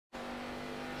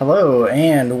Hello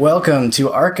and welcome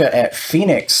to ARCA at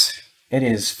Phoenix. It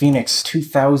is Phoenix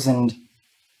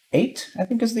 2008, I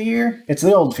think is the year. It's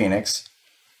the old Phoenix.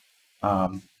 I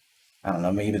don't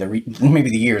know, maybe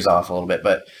the year's off a little bit,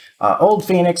 but old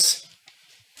Phoenix,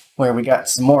 where we got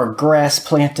some more grass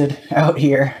planted out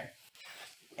here,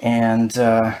 and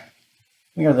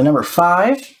we are the number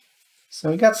 5.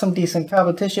 So we got some decent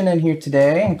competition in here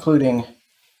today, including,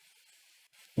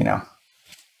 you know,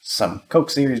 some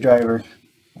Coke Series driver.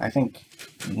 I think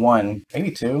 1, maybe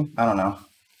 2, I don't know.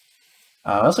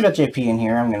 I also got JP in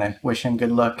here. I'm going to wish him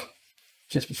good luck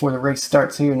just before the race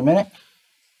starts here in a minute.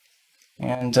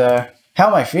 And how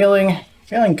am I feeling?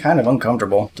 Feeling kind of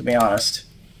uncomfortable, to be honest.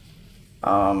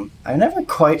 I never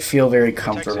quite feel very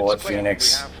comfortable at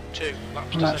Phoenix.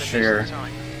 I'm not sure.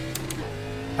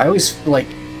 I always, like,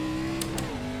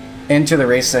 enter the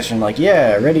race session like,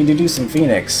 yeah, ready to do some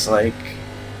Phoenix. Like,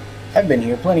 I've been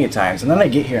here plenty of times. And then I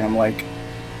get here and I'm like,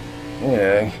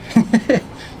 yeah,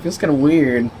 feels kind of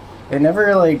weird. It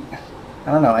never, like,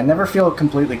 I don't know, I never feel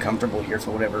completely comfortable here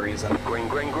for whatever reason. Green,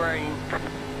 green, green. I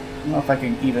don't know if I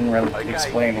can even really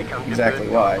explain exactly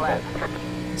why, but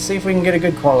let's see if we can get a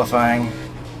good qualifying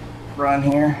run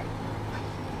here.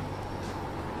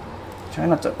 Try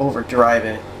not to overdrive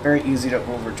it. Very easy to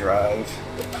overdrive.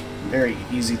 Very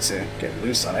easy to get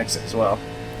loose on exit as well.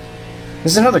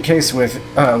 This is another case with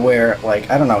where, like,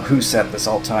 I don't know who set this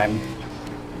all-time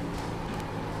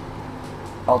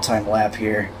lap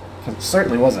here. It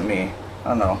certainly wasn't me. I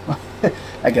don't know.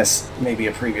 I guess maybe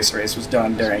a previous race was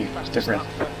done during different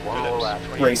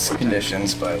race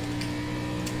conditions, but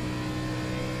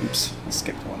oops, I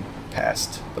skipped one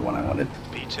past the one I wanted.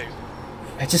 B2.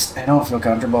 I don't feel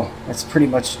comfortable. It's pretty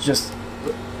much just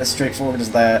as straightforward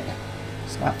as that.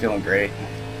 It's not feeling great.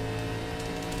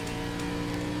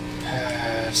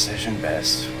 Session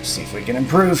best. Let's see if we can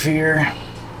improve here.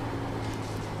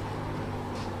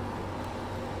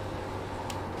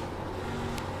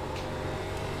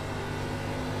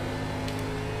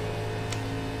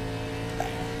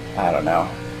 I don't know.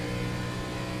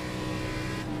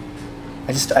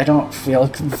 I don't feel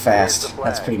fast.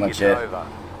 That's pretty much it.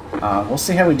 We'll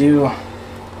see how we do.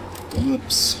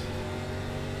 Oops.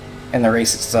 In the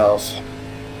race itself.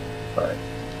 But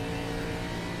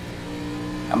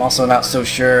I'm also not so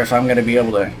sure if I'm going to be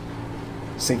able to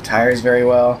sink tires very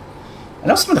well. I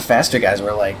know some of the faster guys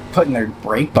were like putting their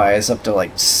brake bias up to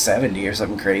like 70 or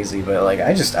something crazy, but like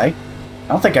I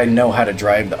don't think I know how to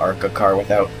drive the ARCA car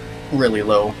without really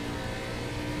low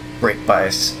brake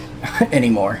bias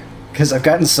anymore, because I've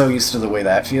gotten so used to the way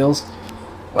that feels.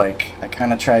 Like, I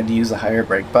kind of tried to use a higher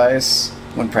brake bias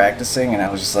when practicing, and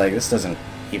I was just like, this doesn't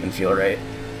even feel right.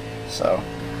 So,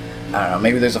 I don't know,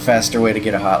 maybe there's a faster way to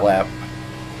get a hot lap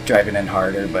driving in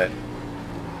harder, but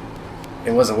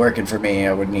it wasn't working for me.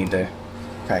 I would need to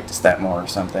practice that more or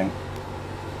something.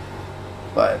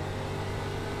 But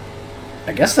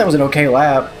I guess that was an okay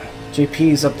lap.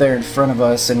 JP's up there in front of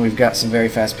us, and we've got some very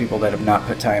fast people that have not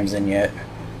put times in yet.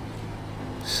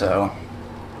 So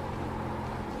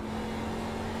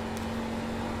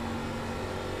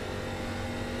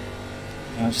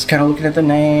just kind of looking at the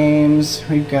names.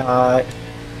 We've got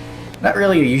not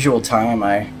really a usual time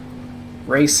I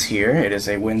race here. It is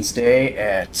a Wednesday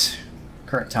at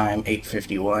current time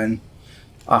 8:51.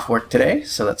 Off work today,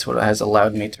 so that's what has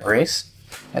allowed me to race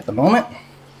at the moment.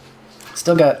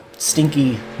 Still got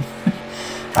stinky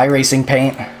iRacing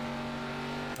paint.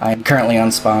 I'm currently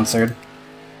unsponsored.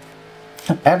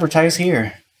 Advertise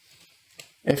here.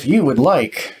 If you would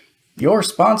like your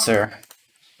sponsor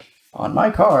on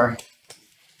my car,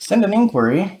 send an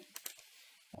inquiry.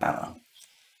 I don't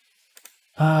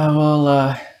know.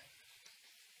 We'll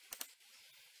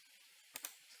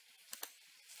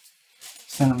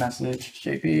send a message,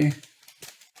 JP.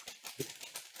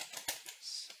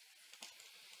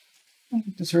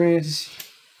 This race.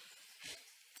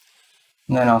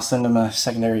 And then I'll send him a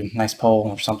secondary nice poll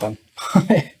or something.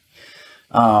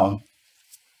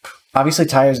 Obviously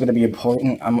tire is going to be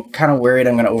important. I'm kind of worried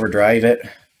I'm going to overdrive it.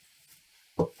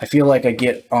 I feel like I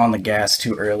get on the gas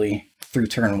too early through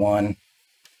turn 1.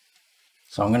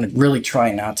 So I'm going to really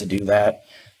try not to do that.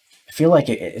 I feel like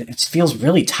it feels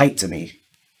really tight to me.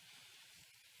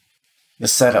 The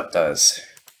setup does.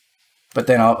 But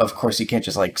then, of course, you can't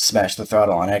just, like, smash the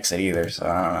throttle on exit either, so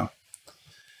I don't know.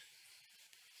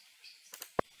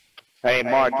 Hey,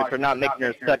 Mark, if you're not making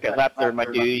your second lap there, my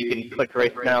dude, you can click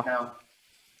race now.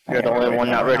 You're the only one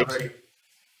not ready.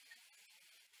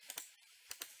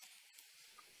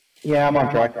 Yeah, I'm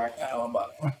on track. Oh, I'm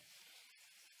bottom.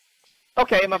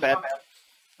 Okay, my bad. I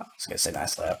was going to say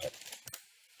nice lap.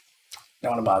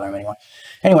 Don't want to bother him anymore.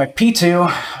 Anyway, P2.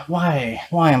 Why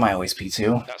am I always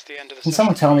P2? That's the end of the Can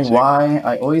someone tell me why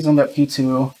I always end up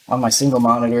P2 on my single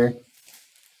monitor?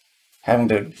 Having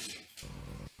to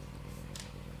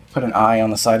put an eye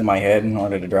on the side of my head in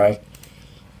order to drive.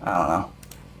 I don't know.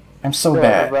 I'm so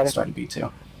bad at starting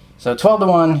P2. So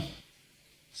 12-to-1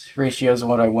 ratios of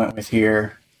what I went with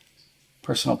here.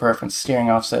 Personal preference, steering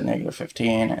offset,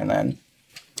 -15, and then,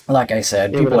 like I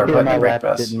said, people are putting the brake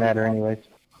best. Didn't matter anyway.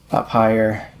 Up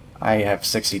higher, I have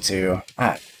 62.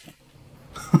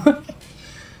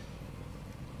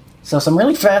 So some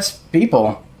really fast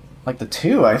people, like the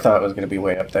 2 I thought was going to be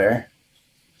way up there.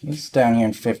 He's down here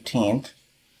in 15th.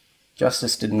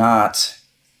 Justice did not.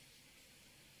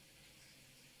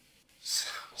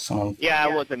 Someone. Yeah, I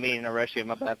wasn't meaning to rush you,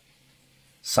 my bad.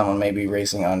 Someone may be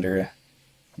racing under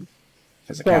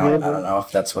his account. I don't know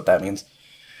if that's what that means.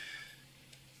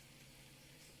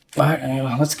 But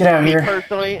anyway, let's get out of here.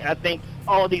 Personally, I think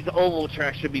all these oval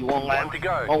tracks should be one lap Time to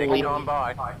go. only. Next time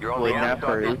by. You're on the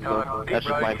outside this time. That's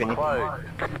just my opinion. Closed.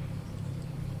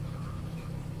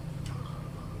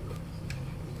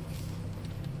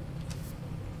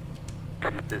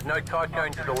 There's no tight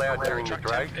changes allowed during the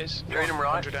Track race. temp is Treat them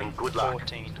right and good luck.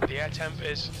 114. The air temp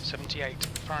is 78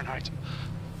 Fahrenheit.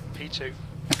 P2.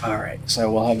 Alright,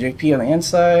 so we'll have JP on the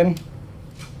inside.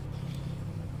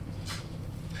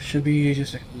 Should be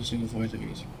just losing the voice of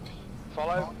easy.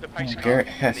 Follow the pace car. Garrett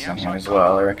on the Hess on here outside as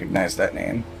well. I recognize that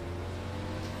name.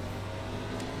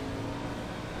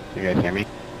 You guys hear me?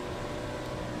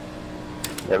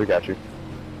 Yeah, we got you.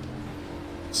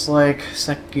 It's like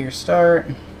second gear start.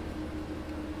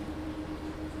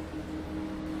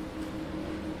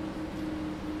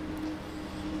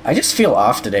 I just feel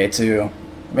off today too.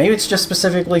 Maybe it's just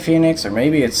specifically Phoenix, or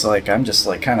maybe it's like I'm just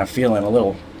like kind of feeling a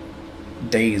little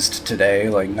dazed today,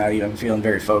 like not even feeling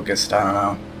very focused. I don't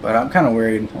know, but I'm kind of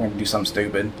worried I'm gonna do something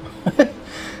stupid.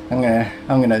 I'm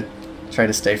gonna try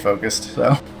to stay focused,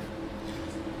 so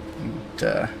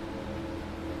and,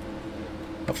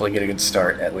 hopefully get a good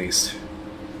start at least.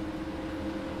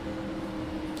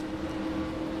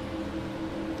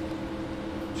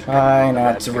 Try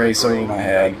not to race over my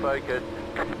head.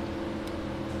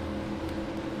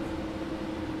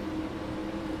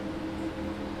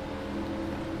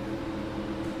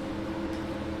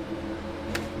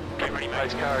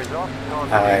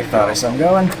 I thought I saw him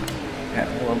going. Had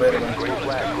a little bit of a Green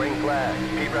flag.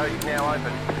 Pit road's now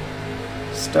open.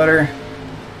 stutter.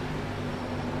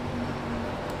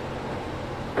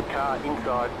 Car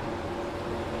inside.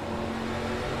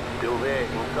 Still there,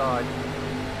 inside.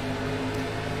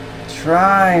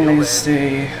 Trying to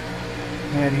stay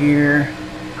ahead here.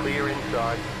 Clear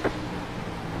inside.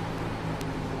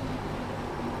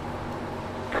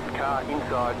 Car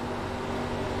inside.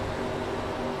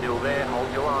 Still there,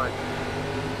 hold your line.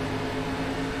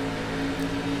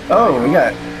 Oh, we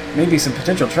got maybe some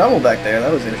potential trouble back there.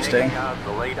 That was interesting. Car's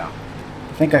the leader.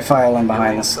 I think I file in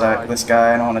behind this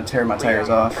guy. I don't want to tear my tires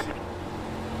off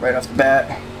right off the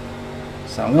bat.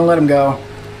 So I'm going to let him go.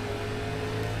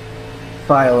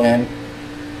 File in.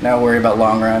 Now worry about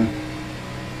long run.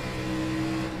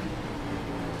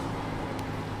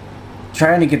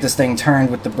 Trying to get this thing turned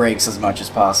with the brakes as much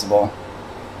as possible.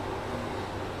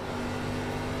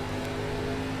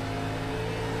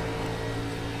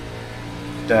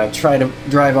 Try to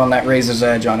drive on that razor's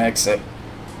edge on exit.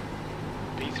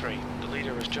 P3. The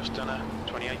leader has just done a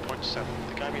 28.7.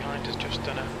 The guy behind has just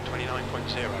done a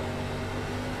 29.0.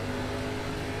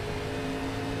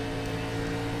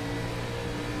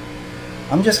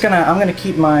 I'm gonna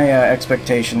keep my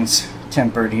expectations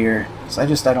tempered here,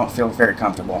 because I don't feel very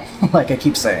comfortable. Like I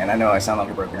keep saying, I know I sound like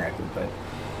a broken record, but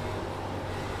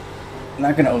I'm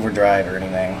not gonna overdrive or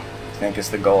anything. I think is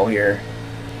the goal here.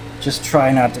 Just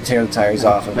try not to tear the tires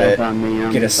off of it.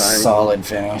 Get a solid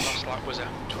finish. Last lap was a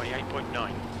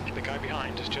 28.9. The guy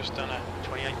behind has just done a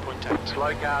 28.8.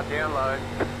 Slow car down low.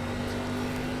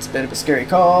 It's a bit of a scary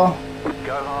call.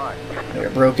 Go high.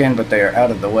 They're broken, but they are out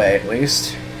of the way at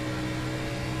least.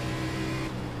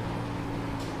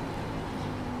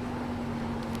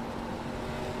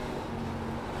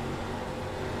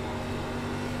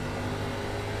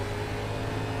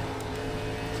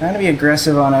 Trying to be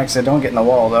aggressive on exit. Don't get in the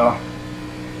wall though.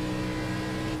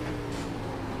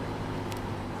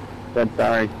 Dead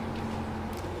sorry.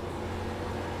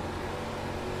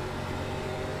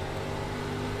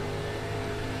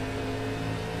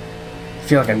 I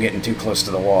feel like I'm getting too close to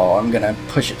the wall. I'm gonna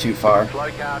push it too far. Slow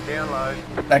car down low.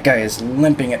 That guy is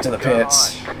limping it to the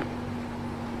pits.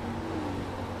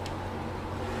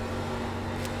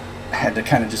 I had to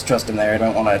kind of just trust him there. I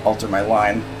don't want to alter my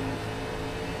line.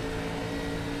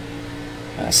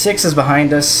 6 is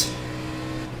behind us.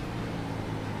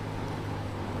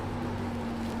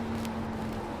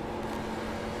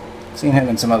 Seen him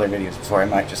in some other videos before, I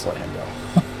might just let him go.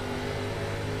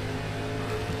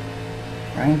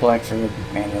 Ryan Blackford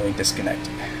manually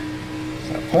disconnected.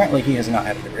 So apparently he has not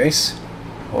had a good race.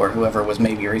 Or whoever was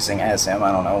maybe racing as him,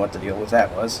 I don't know what the deal with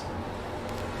that was.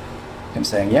 Him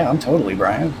saying, yeah, I'm totally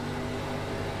Brian.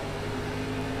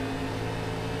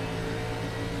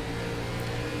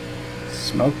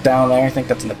 Smoke down there, I think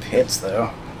that's in the pits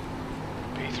though.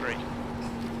 P3.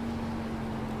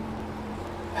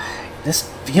 This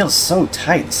feels so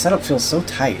tight, the setup feels so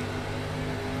tight.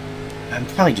 I'm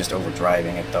probably just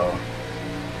overdriving it though.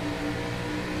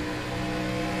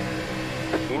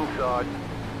 Inside.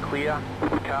 Clear.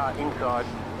 Car inside.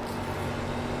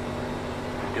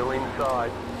 Still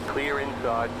inside. Clear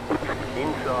inside.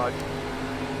 Inside.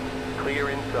 Clear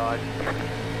inside.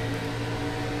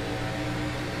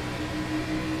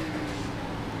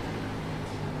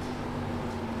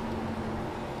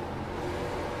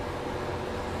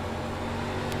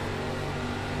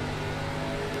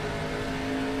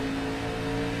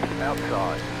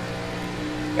 Outside.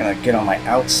 Gonna get on my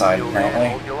outside Still there. apparently.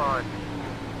 Hold your line.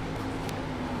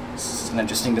 This is an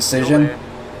interesting Still decision. there.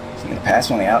 Is he gonna pass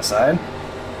me on the outside?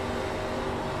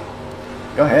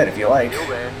 Go ahead if you like. Still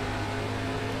there.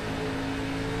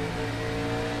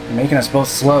 You're making us both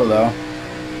slow though.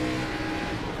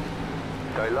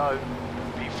 Go low.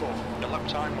 P4. The lap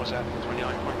time was at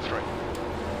 29.3.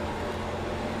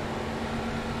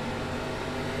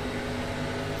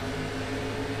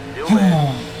 Still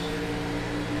there.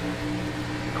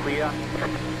 Clear.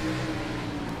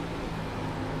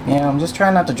 Yeah, I'm just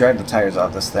trying not to drag the tires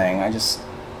off this thing. I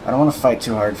don't want to fight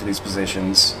too hard for these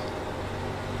positions.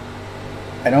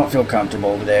 I don't feel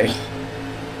comfortable today.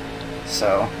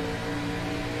 So,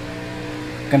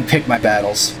 I'm gonna pick my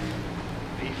battles.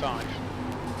 P5.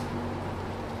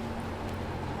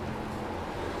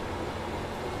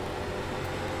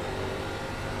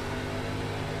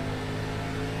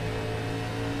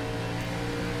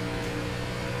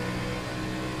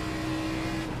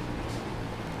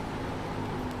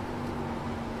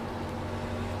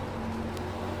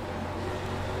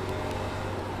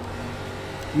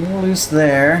 You're loose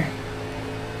there.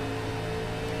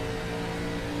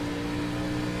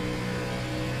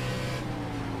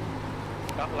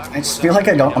 That lap I just was feel at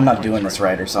like I'm not doing 29.3. this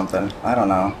right or something. I don't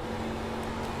know.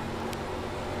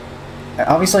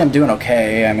 Obviously I'm doing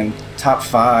okay. I'm in top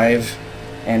 5,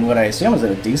 and what I assume is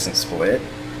a decent split.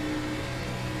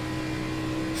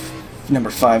 Number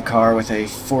 5 car with a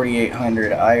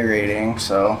 4800 I rating,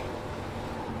 so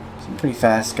some pretty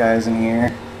fast guys in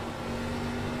here.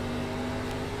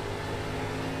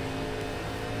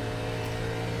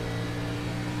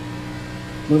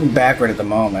 Moving backward at the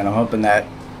moment. I'm hoping that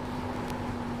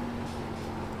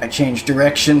I change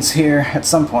directions here at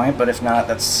some point, but if not,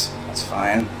 that's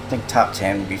fine. I think top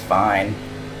 10 would be fine.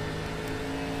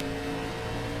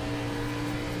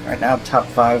 Right now, top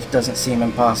 5 doesn't seem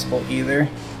impossible either.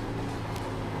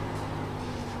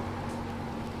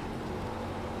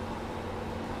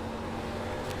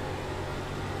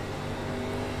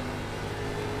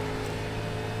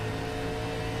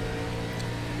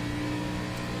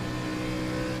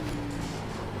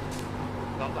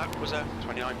 That lap was at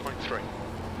 29.3.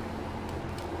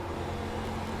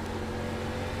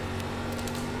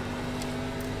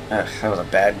 Ugh, that was a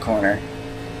bad corner.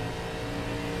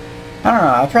 I don't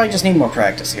know, I probably just need more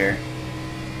practice here.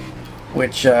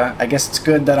 Which, I guess it's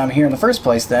good that I'm here in the first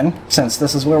place then, since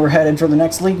this is where we're headed for the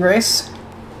next league race.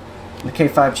 The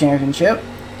K5 Championship.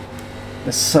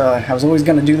 This, I was always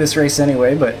going to do this race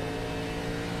anyway, but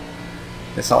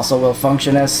this also will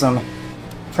function as some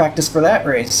practice for that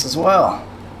race as well.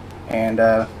 And,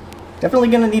 definitely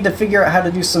going to need to figure out how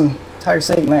to do some tire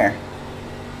saving there.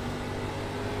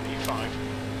 P5.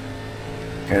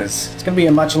 Because it's going to be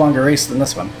a much longer race than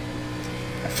this one.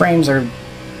 My frames are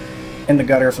in the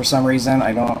gutter for some reason.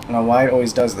 I don't know why it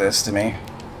always does this to me.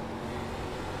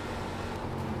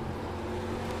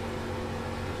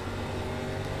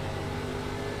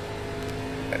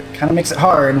 It kind of makes it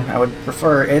hard. I would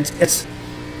prefer... It's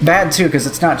bad too, because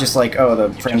it's not just like, oh,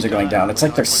 the frames are going down. It's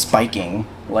like they're spiking.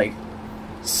 Like,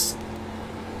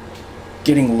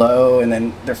 getting low, and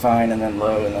then they're fine, and then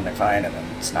low, and then they're fine, and then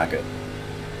it's not good.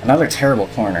 Another terrible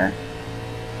corner.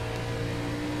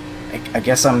 I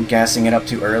guess I'm gassing it up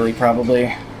too early, probably.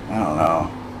 I don't know.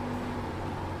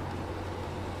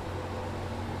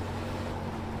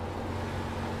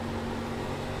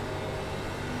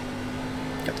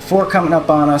 Got the 4 coming up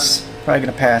on us. Probably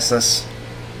gonna pass us.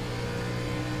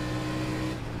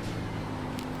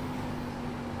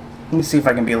 Let me see if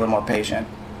I can be a little more patient.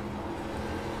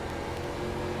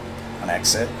 On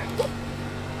exit.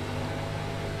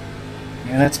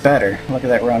 Yeah, that's better. Look at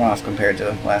that runoff compared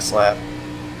to last lap.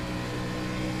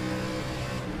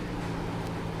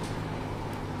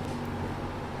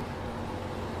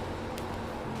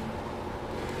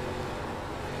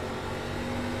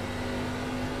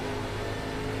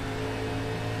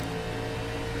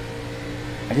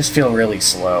 I just feel really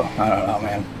slow. I don't know,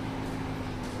 man.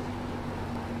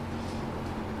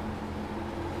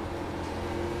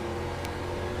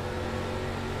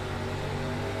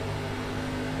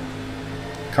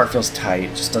 Car feels tight, it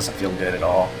just doesn't feel good at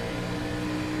all.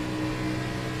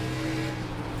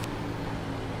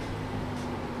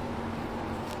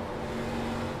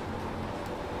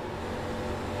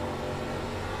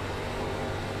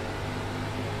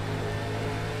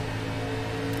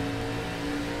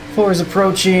 Four is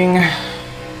approaching.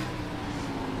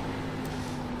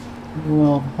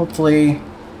 We'll hopefully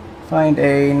find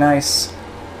a nice,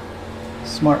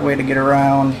 smart way to get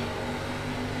around.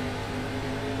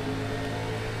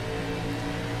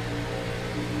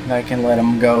 I can let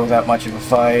him go without much of a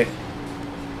fight.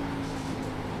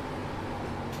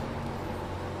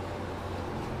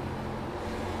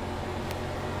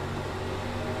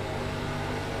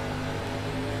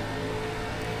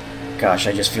 Gosh,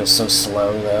 I just feel so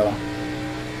slow though.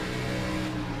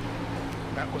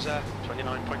 That was a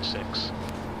 29.6.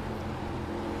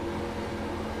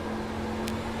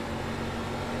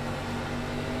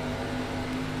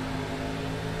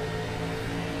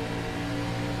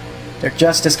 Their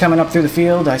Justice coming up through the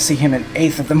field. I see him in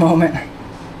 8th at the moment.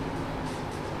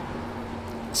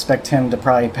 Expect him to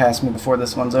probably pass me before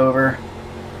this one's over.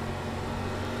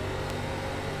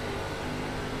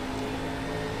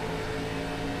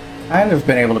 Kind of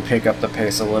been able to pick up the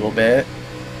pace a little bit.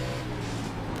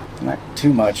 Not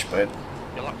too much, but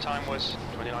Your lap time was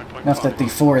 29.5. enough that the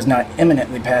 4 is not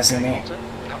imminently passing me.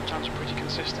 Lap times are pretty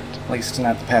consistent. At least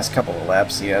not the past couple of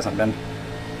laps he hasn't been.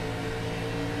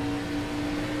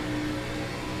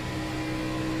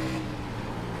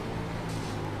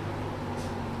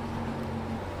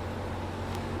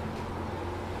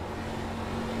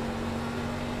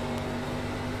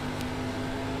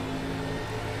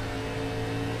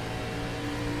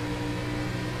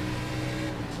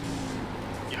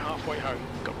 You're halfway home,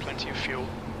 got plenty of fuel.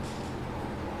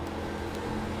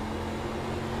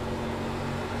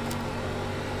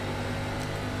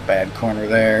 Bad corner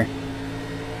there.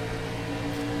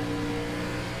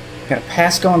 Got a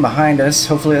pass going behind us.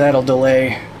 Hopefully that'll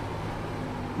delay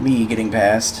me getting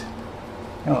past.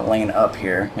 I'm gonna lane up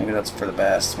here. Maybe that's for the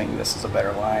best. Maybe this is a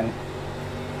better line.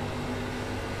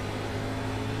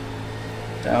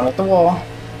 Down at the wall.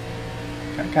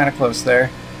 Got kind of close there.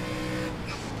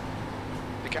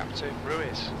 The gap to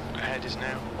Ruiz ahead is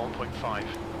now 1.5.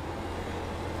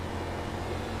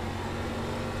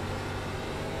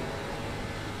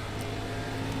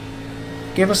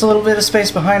 Give us a little bit of space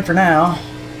behind for now.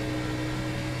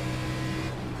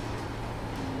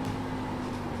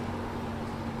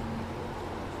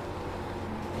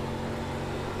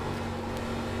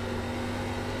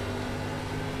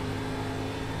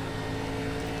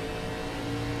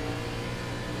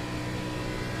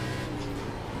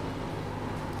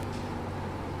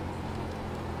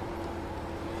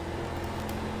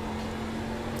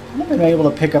 I've been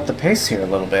able to pick up the pace here a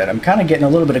little bit. I'm kind of getting a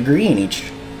little bit of green each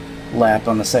lap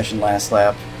on the session last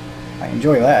lap. I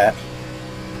enjoy that.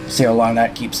 See how long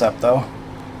that keeps up though.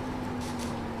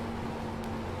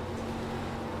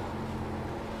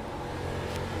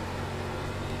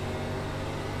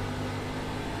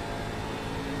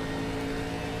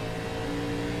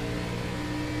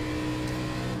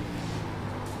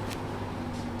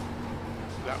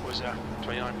 That was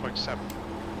 29.7.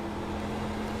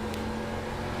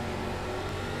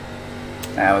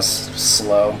 That was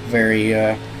slow. Very,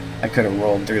 I could have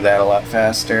rolled through that a lot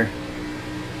faster.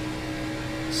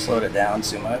 Slowed it down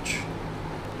too much.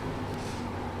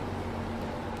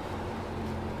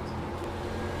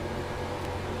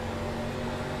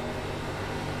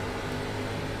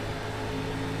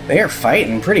 They are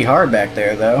fighting pretty hard back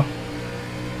there, though.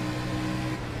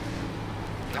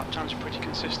 Lap times are pretty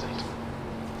consistent.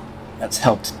 That's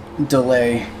helped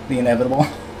delay the inevitable.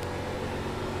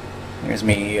 There's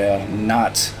me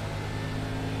not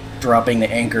dropping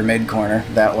the anchor mid-corner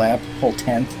that lap. Whole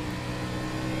 10th.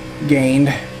 Gained.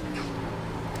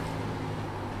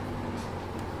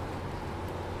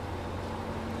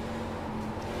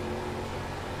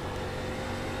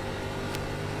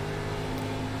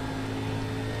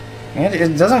 And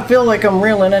it doesn't feel like I'm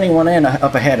reeling anyone in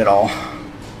up ahead at all.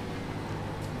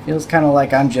 Feels kind of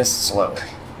like I'm just slow.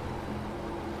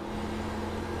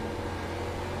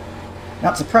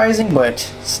 Not surprising, but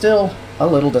still a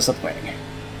little disappointing.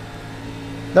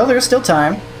 Though there's still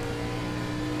time.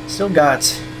 Still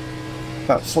got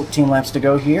about 14 laps to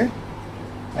go here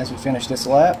as we finish this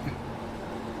lap.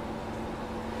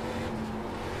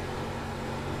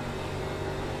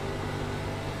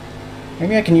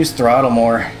 Maybe I can use throttle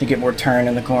more to get more turn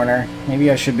in the corner. Maybe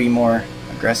I should be more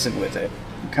aggressive with it.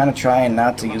 I'm kind of trying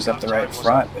not to use up the right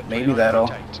front, but maybe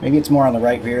maybe it's more on the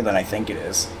right rear than I think it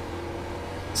is.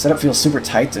 The setup feels super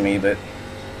tight to me, but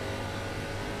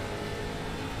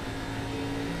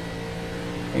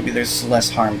maybe there's less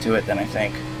harm to it than I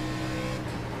think.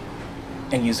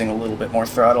 And using a little bit more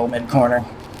throttle mid-corner.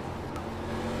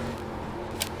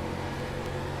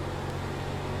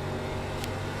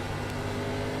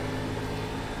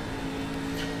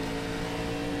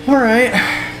 Alright.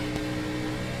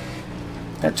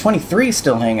 That 23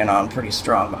 still hanging on pretty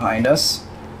strong behind us.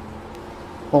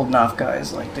 Holding off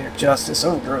guys like Derek Justice.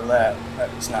 Overdraw that.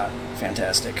 That was not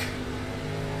fantastic.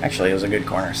 Actually, it was a good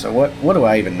corner, so what do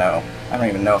I even know? I don't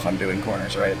even know if I'm doing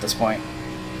corners right at this point.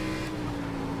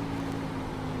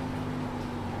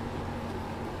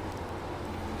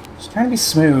 Just trying to be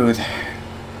smooth.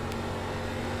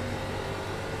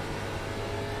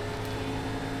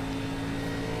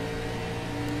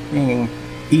 Being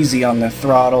easy on the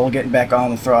throttle, getting back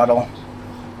on the throttle.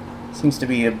 Seems to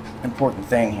be an important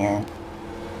thing here.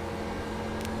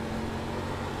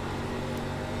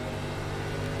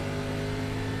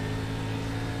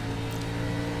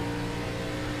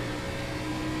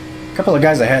 A couple of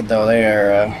guys ahead, though, they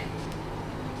are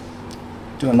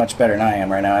doing much better than I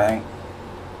am right now, I think.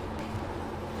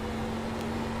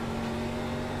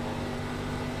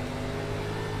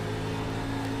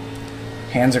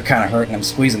 Hands are kind of hurting. I'm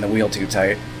squeezing the wheel too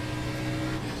tight.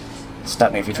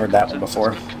 Stop me if you've heard that one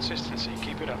before. Consistency,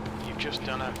 keep it up. You've just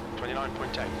done a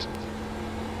 29.8.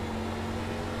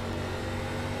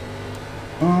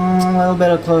 A little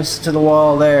bit close to the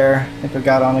wall there. I think we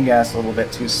got on the gas a little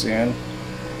bit too soon.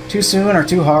 Too soon or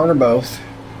too hard or both.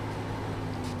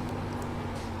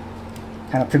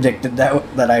 Kind of predicted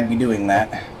that I'd be doing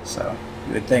that, so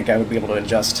you would think I would be able to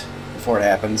adjust before it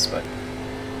happens, but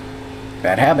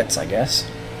bad habits, I guess.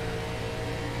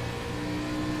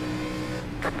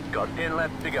 Got 10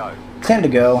 laps to go. 10 to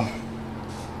go.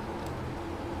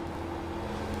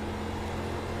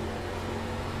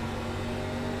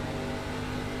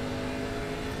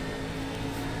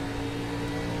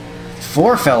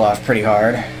 Four fell off pretty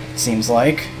hard, it seems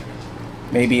like.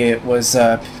 Maybe it was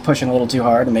pushing a little too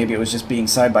hard, and maybe it was just being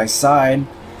side by side,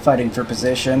 fighting for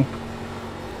position.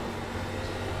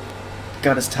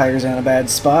 Got his tires in a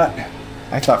bad spot.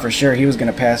 I thought for sure he was going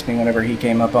to pass me whenever he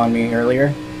came up on me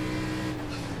earlier.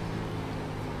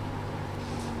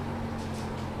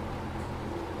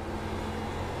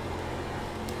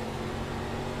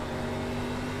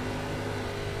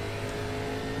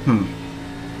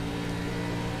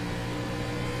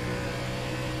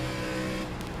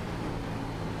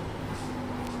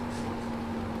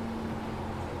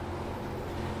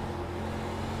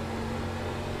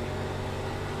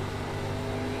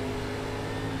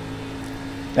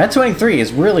 That 23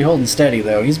 is really holding steady,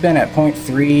 though. He's been at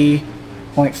 0.3,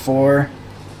 0.4 for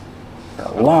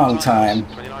a long time.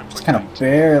 Just kind of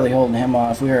barely holding him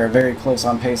off. We are very close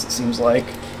on pace, it seems like.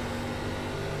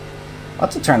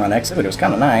 Lots of turn on exit, but it was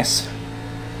kind of nice.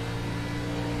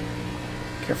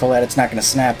 Careful that it's not going to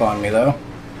snap on me, though.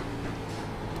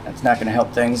 That's not going to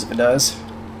help things if it does.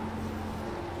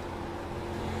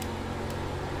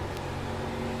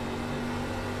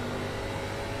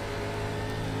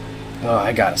 Oh,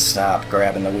 I gotta stop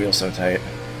grabbing the wheel so tight.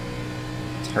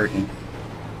 It's hurting.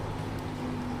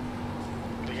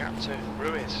 The gap to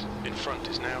Ruiz in front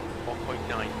is now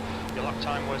 1.9. Your lap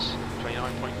time was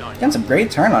 29.9. Got some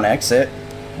great turn on exit.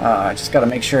 I just gotta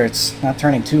make sure it's not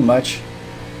turning too much.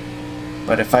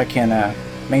 But if I can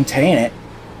maintain it,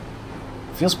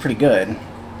 it feels pretty good.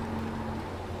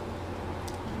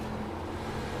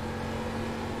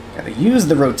 Gotta use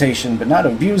the rotation, but not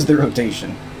abuse the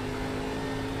rotation.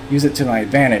 Use it to my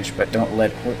advantage, but don't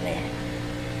let it hurt me.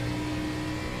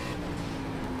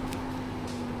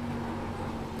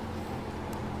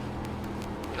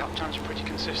 Lap times are pretty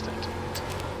consistent.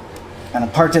 And I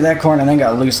parked at that corner and then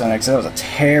got loose on it, because that was a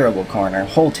terrible corner.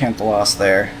 Whole 10th loss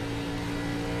there.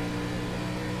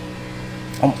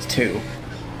 Almost 2.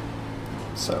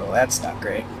 So that's not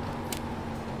great.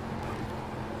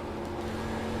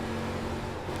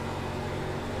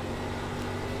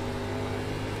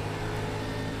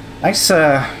 Nice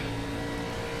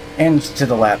end to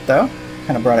the lap, though.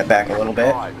 Kind of brought it back a little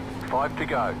bit. 5 to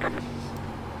go.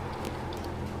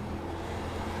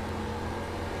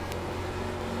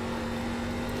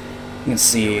 You can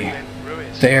see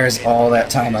there's all that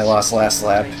time I lost last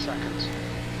lap.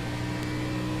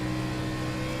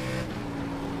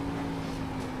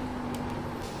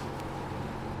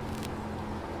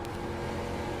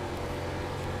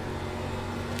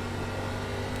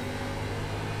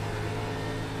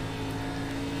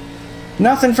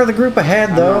 Nothing for the group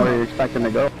ahead, though. Where you're expecting to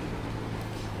go.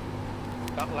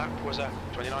 That lap was a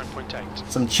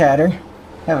 29.8. Some chatter.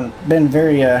 Haven't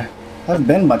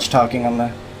been much talking on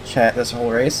the chat this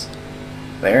whole race.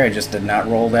 There, I just did not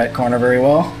roll that corner very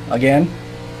well. Again.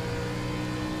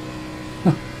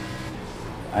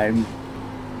 I'm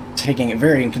taking it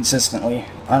very inconsistently.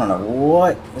 I don't know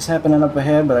what is happening up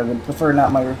ahead, but I would prefer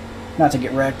not to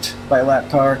get wrecked by a lap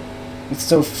car. With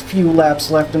so few laps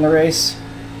left in the race.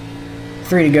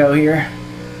 3 to go here.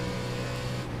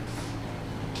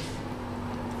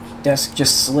 Desk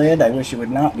just slid. I wish it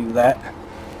would not do that.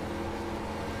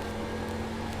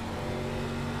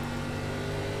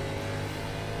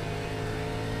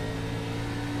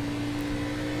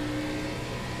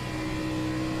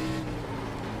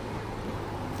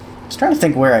 I was trying to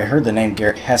think where I heard the name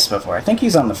Garrett Hess before. I think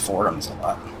he's on the forums a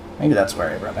lot. Maybe that's where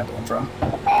I remember him from.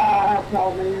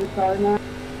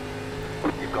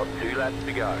 You've got 2 laps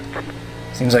to go.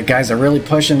 Seems like guys are really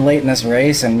pushing late in this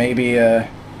race and maybe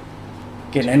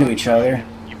getting into each other.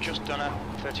 You've just done a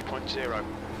 30.0.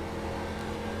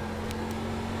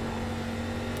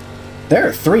 There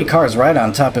are 3 cars right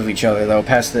on top of each other, though,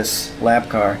 past this lap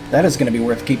car. That is going to be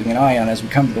worth keeping an eye on as we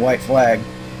come to the white flag.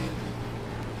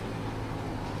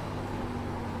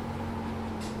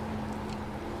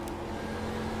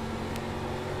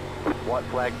 White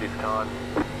flag this time.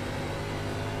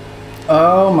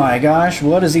 Oh my gosh,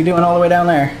 what is he doing all the way down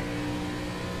there?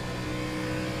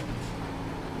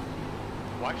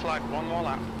 White flag, 1 more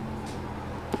lap.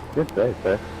 Good day,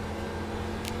 sir.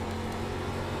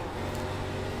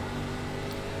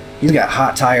 He's got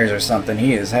hot tires or something.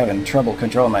 He is having trouble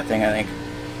controlling that thing, I think.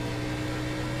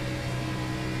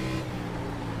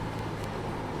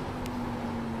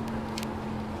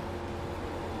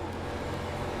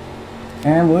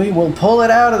 And we will pull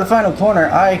it out of the final corner.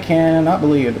 I cannot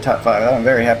believe the top 5. I'm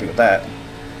very happy with that.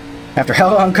 After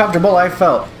how uncomfortable I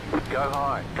felt. Go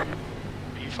high.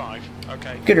 P5,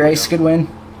 okay. Good race, good win.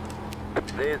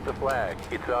 There's the flag.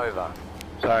 It's over.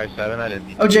 Sorry, 7, I didn't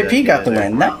mean to Oh, do JP that. got the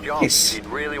win. John, you Nice. did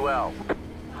really well.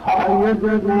 Oh, you're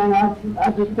good, man.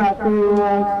 I just got through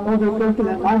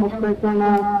overthinking it. My mistake on,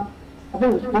 I think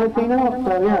it was 14 out,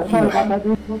 so yeah, sorry about that,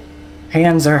 dude.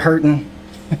 Hands are hurting.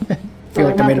 Feel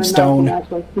like they're made of stone. No,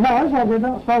 it's all good,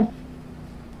 no, it's fine.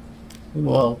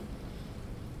 Well,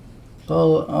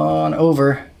 pull on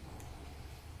over.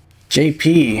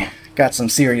 JP got some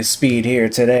serious speed here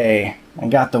today and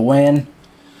got the win.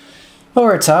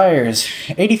 Lower tires,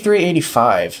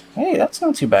 83.85. Hey, that's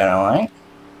not too bad, I think.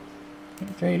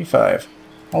 83.85.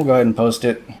 I'll go ahead and post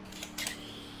it.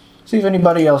 See if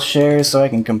anybody else shares so I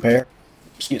can compare.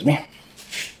 Excuse me.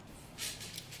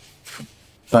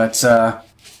 But,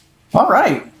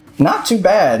 alright. Not too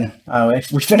bad.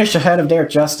 We finished ahead of Derek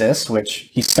Justice, which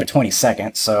he's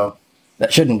 22nd, so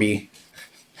that shouldn't be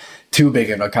too big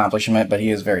of an accomplishment, but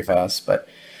he is very fast. But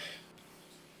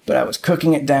I was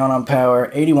cooking it down on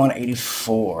power,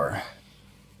 81.84.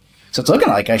 So it's looking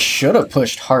like I should have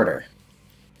pushed harder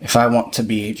if I want to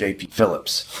be JP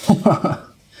Phillips.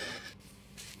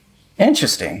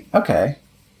 Interesting. Okay.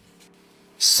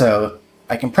 So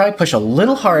I can probably push a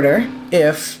little harder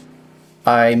if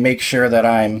I make sure that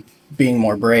I'm being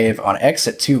more brave on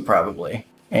exit 2 probably,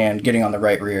 and getting on the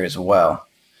right rear as well.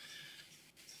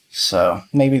 So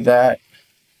maybe that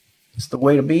is the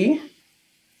way to be.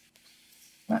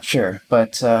 Not sure,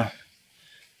 but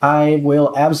I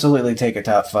will absolutely take a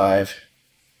top 5.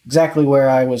 Exactly where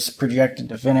I was projected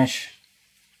to finish.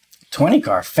 20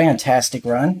 car, fantastic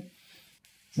run.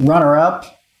 Runner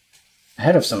up,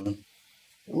 ahead of some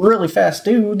really fast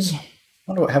dudes.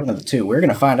 Wonder what happened to the 2. We're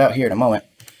gonna find out here in a moment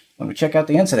when we check out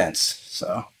the incidents.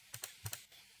 So,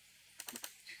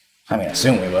 I mean, I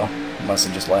assume we will, unless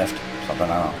it just left something.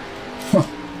 I don't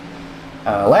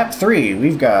know. Lap 3,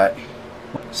 we've got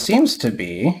what seems to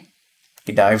be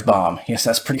a dive bomb. Yes,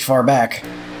 that's pretty far back.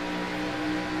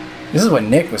 This is what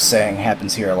Nick was saying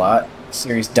happens here a lot.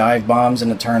 Series dive bombs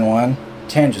into turn 1.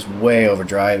 10 just way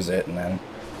overdrives it, and then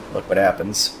look what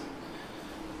happens.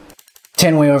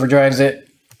 10 way overdrives it,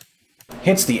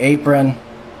 hits the apron,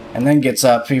 and then gets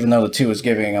up, even though the 2 is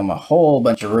giving him a whole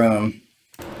bunch of room,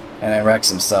 and then wrecks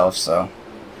himself, so...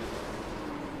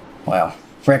 Well,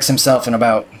 wrecks himself and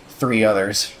about 3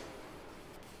 others.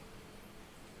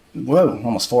 Whoa,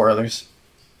 almost 4 others.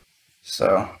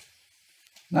 So,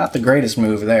 not the greatest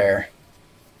move there.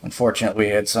 Unfortunately,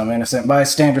 we had some innocent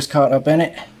bystanders caught up in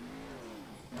it.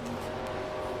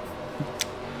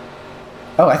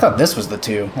 Oh, I thought this was the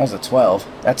 2. That was the 12.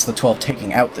 That's the 12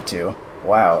 taking out the 2.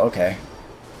 Wow, okay.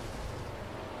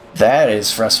 That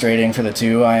is frustrating for the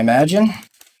 2, I imagine.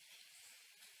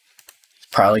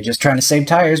 Probably just trying to save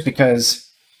tires because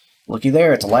looky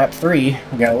there, it's lap 3.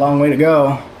 We got a long way to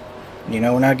go. You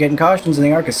know, we're not getting cautions in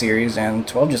the ARCA series, and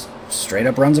 12 just straight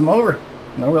up runs him over.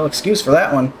 No real excuse for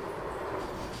that one.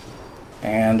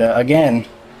 And again,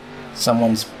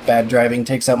 someone's bad driving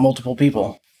takes out multiple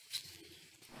people.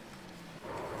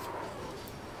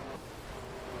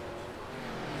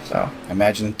 So,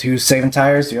 imagine 2 saving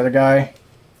tires, the other guy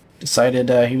decided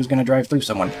he was going to drive through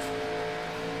someone.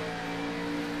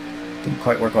 Didn't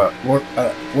quite work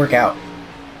out.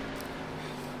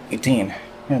 18.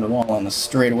 And the wall on the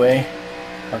straightaway.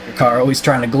 ARCA car always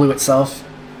trying to glue itself.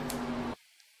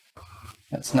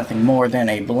 That's nothing more than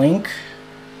a blink.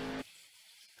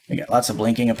 We got lots of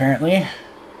blinking apparently.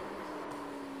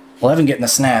 11 getting a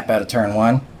snap out of turn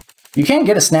 1. You can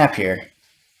get a snap here.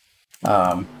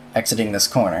 Exiting this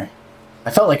corner.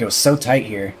 I felt like it was so tight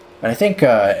here, but I think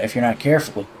if you're not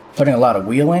careful, putting a lot of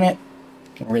wheel in it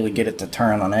can really get it to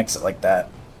turn on exit like that.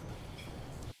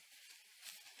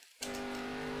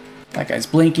 That guy's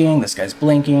blinking, this guy's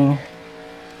blinking.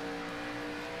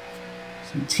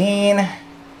 17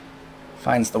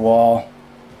 finds the wall.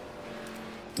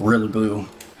 Gorilla glue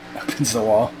opens the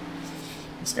wall.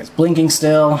 This guy's blinking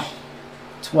still.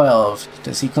 12.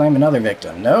 Does he claim another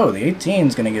victim? No, the 18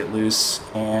 is going to get loose,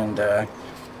 and I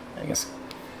guess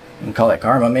you can call that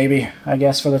karma, maybe, I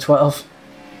guess, for the 12.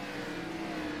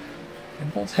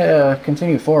 And let's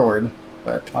continue forward,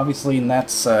 but obviously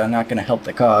that's not going to help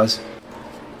the cause.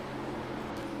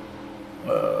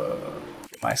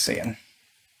 What am I seeing?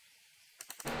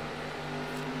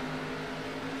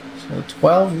 So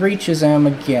 12 reaches him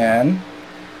again.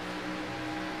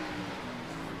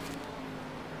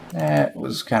 That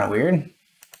was kind of weird.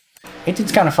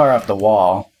 18's kind of far off the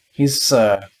wall. He's,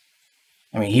 I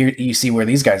mean, here you see where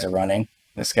these guys are running.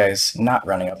 This guy's not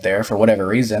running up there for whatever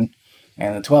reason.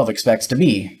 And the 12 expects to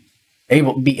be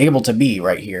able to be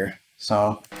right here.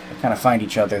 So they kind of find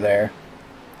each other there.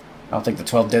 I don't think the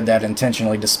 12 did that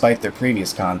intentionally despite their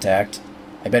previous contact.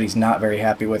 I bet he's not very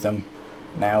happy with him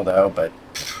now though, but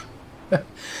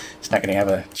he's not going to have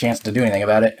a chance to do anything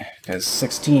about it because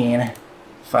 16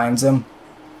 finds him.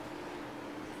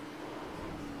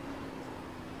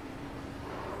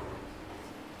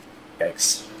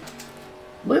 Yikes.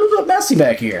 A little bit messy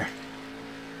back here.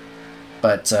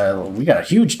 But we got a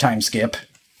huge time skip.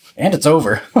 And it's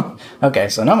over. Okay,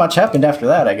 so not much happened after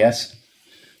that, I guess.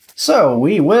 So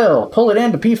we will pull it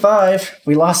into P5.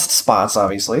 We lost spots,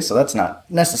 obviously, so that's not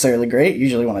necessarily great.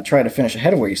 Usually want to try to finish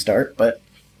ahead of where you start, but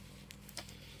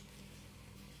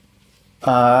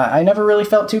I never really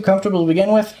felt too comfortable to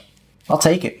begin with. I'll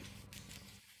take it.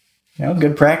 You know,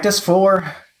 good practice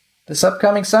for this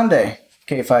upcoming Sunday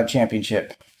K5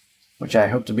 Championship, which I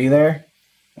hope to be there.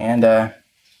 And hey,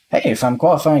 if I'm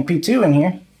qualifying P2 in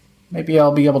here, maybe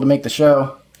I'll be able to make the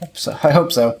show. So I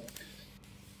hope so.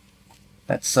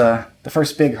 That's the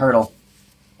first big hurdle.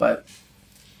 But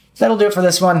that'll do it for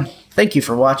this one. Thank you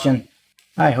for watching.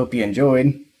 I hope you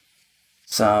enjoyed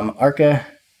some ARCA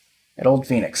at Old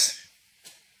Phoenix.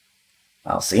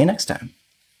 I'll see you next time.